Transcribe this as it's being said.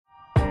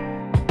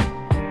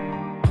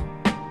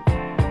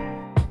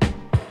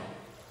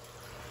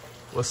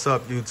What's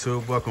up,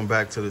 YouTube? Welcome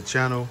back to the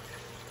channel.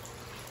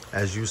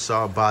 As you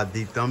saw by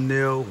the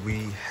thumbnail,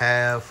 we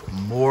have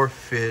more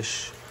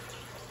fish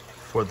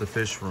for the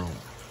fish room.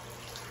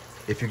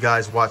 If you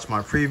guys watched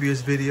my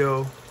previous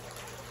video,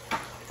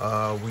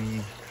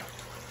 we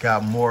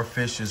got more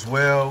fish as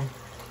well.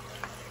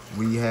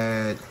 We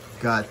had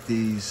got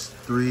these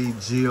 3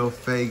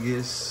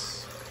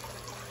 Geophagus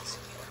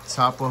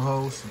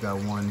Tapajos. We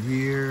got one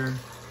here,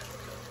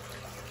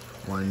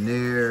 one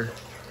there,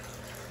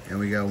 and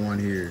we got one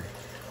here.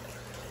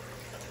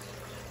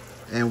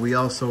 And we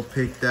also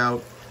picked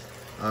out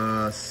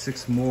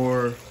 6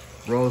 more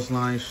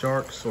roseline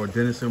sharks or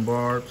Denison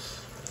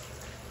barbs.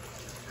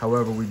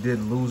 However, we did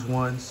lose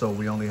one, so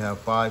we only have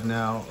 5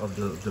 now of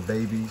the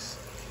babies.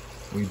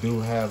 We do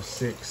have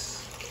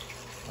 6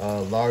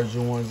 larger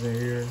ones in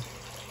here.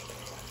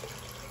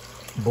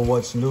 But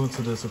what's new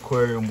to this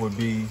aquarium would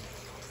be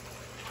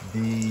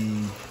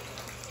the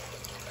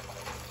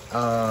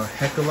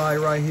Hecali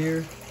right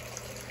here.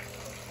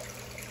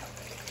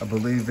 I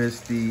believe it's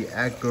the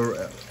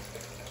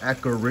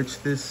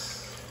Acarichthys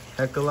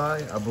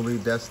Hecali. I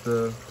believe that's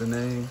the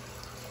name.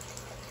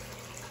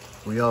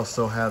 We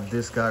also have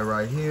this guy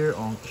right here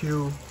on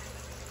cue,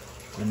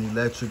 an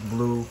electric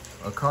blue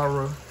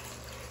Acara.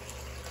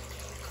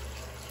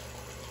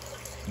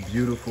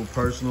 Beautiful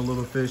personal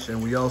little fish.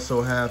 And we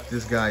also have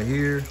this guy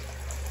here,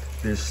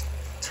 this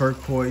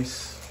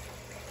turquoise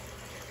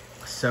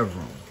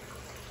Severum.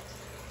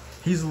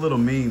 He's a little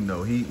mean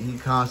though. He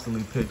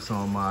constantly picks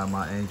on my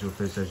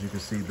angelfish. As you can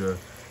see the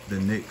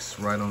nicks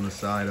right on the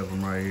side of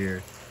him right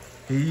here.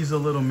 He's a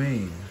little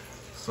mean.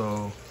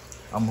 So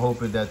I'm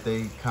hoping that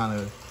they kind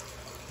of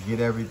get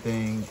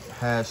everything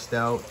hashed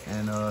out.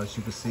 And as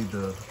you can see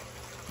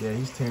yeah,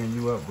 he's tearing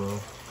you up, bro.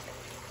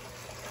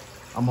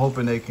 I'm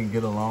hoping they can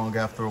get along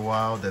after a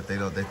while, that they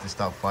can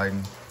stop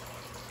fighting.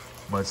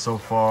 But so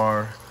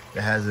far,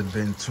 there hasn't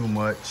been too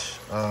much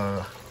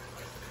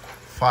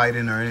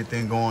fighting or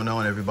anything going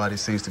on. Everybody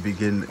seems to be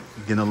getting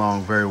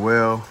along very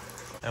well.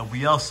 And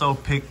we also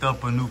picked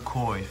up a new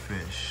koi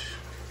fish.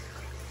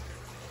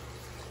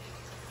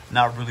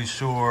 Not really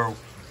sure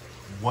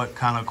what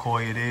kind of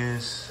koi it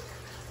is.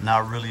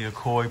 Not really a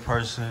koi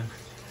person.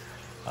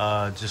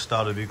 Just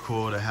thought it'd be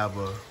cool to have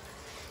a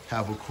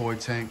koi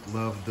tank.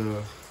 Love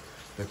the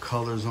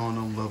colors on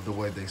them, love the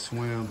way they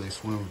swim. They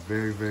swim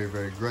very, very,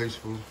 very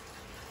graceful.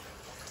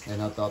 And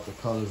I thought the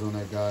colors on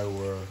that guy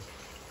were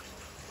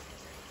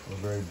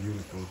very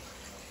beautiful.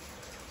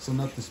 So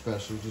nothing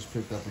special, just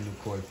picked up a new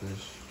koi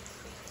fish.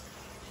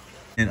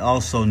 And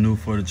also new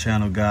for the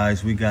channel,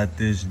 guys, we got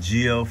this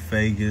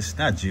Geophagus,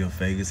 not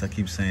Geophagus, I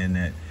keep saying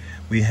that.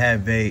 We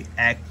have a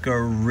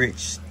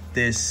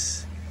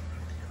Acarichthys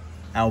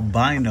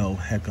albino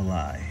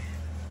Hecali.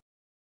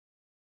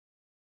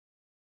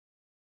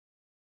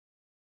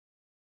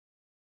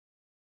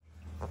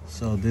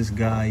 So this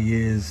guy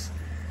is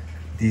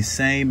the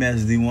same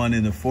as the one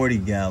in the 40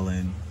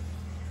 gallon,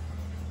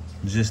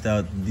 just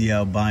the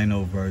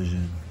albino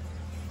version.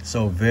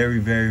 So very,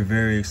 very,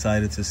 very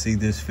excited to see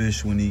this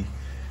fish when he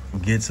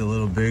gets a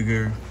little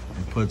bigger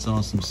and puts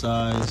on some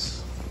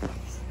size.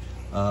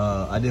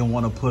 I didn't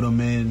want to put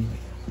him in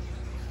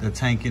the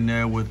tank in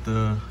there with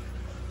the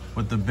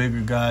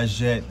bigger guys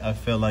yet. I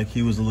felt like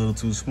he was a little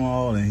too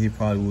small and he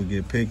probably would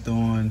get picked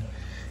on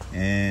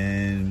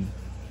and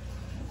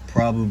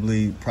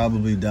probably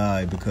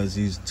die because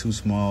he's too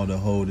small to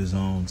hold his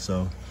own.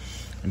 So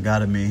I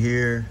got him in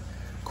here,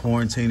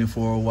 quarantining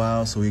for a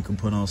while so he can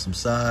put on some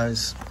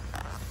size.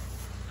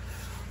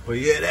 But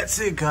yeah, that's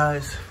it,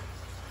 guys.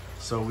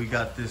 So we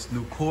got this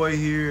new koi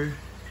here.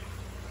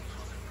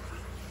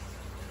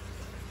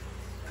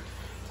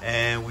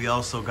 And we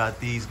also got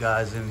these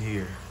guys in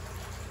here.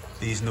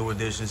 These new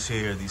additions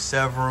here, the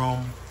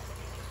Severum,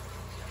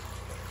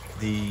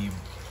 the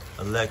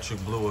electric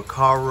blue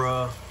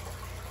Acara,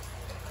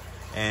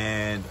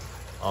 and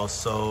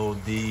also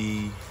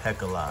the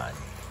Hecali.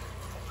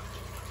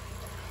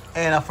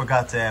 And I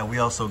forgot to add, we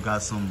also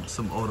got some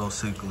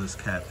Otosynchilus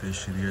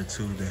catfish in here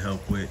too to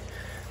help with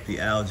the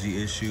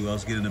algae issue. I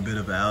was getting a bit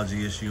of an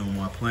algae issue on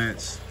my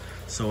plants,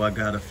 so I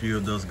got a few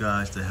of those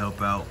guys to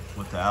help out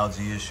with the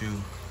algae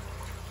issue.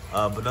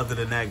 But other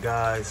than that,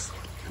 guys,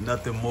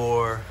 nothing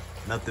more,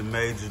 nothing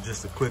major,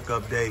 just a quick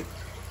update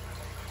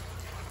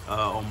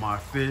on my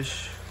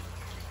fish.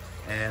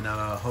 And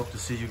hope to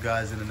see you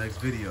guys in the next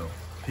video.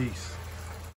 Peace.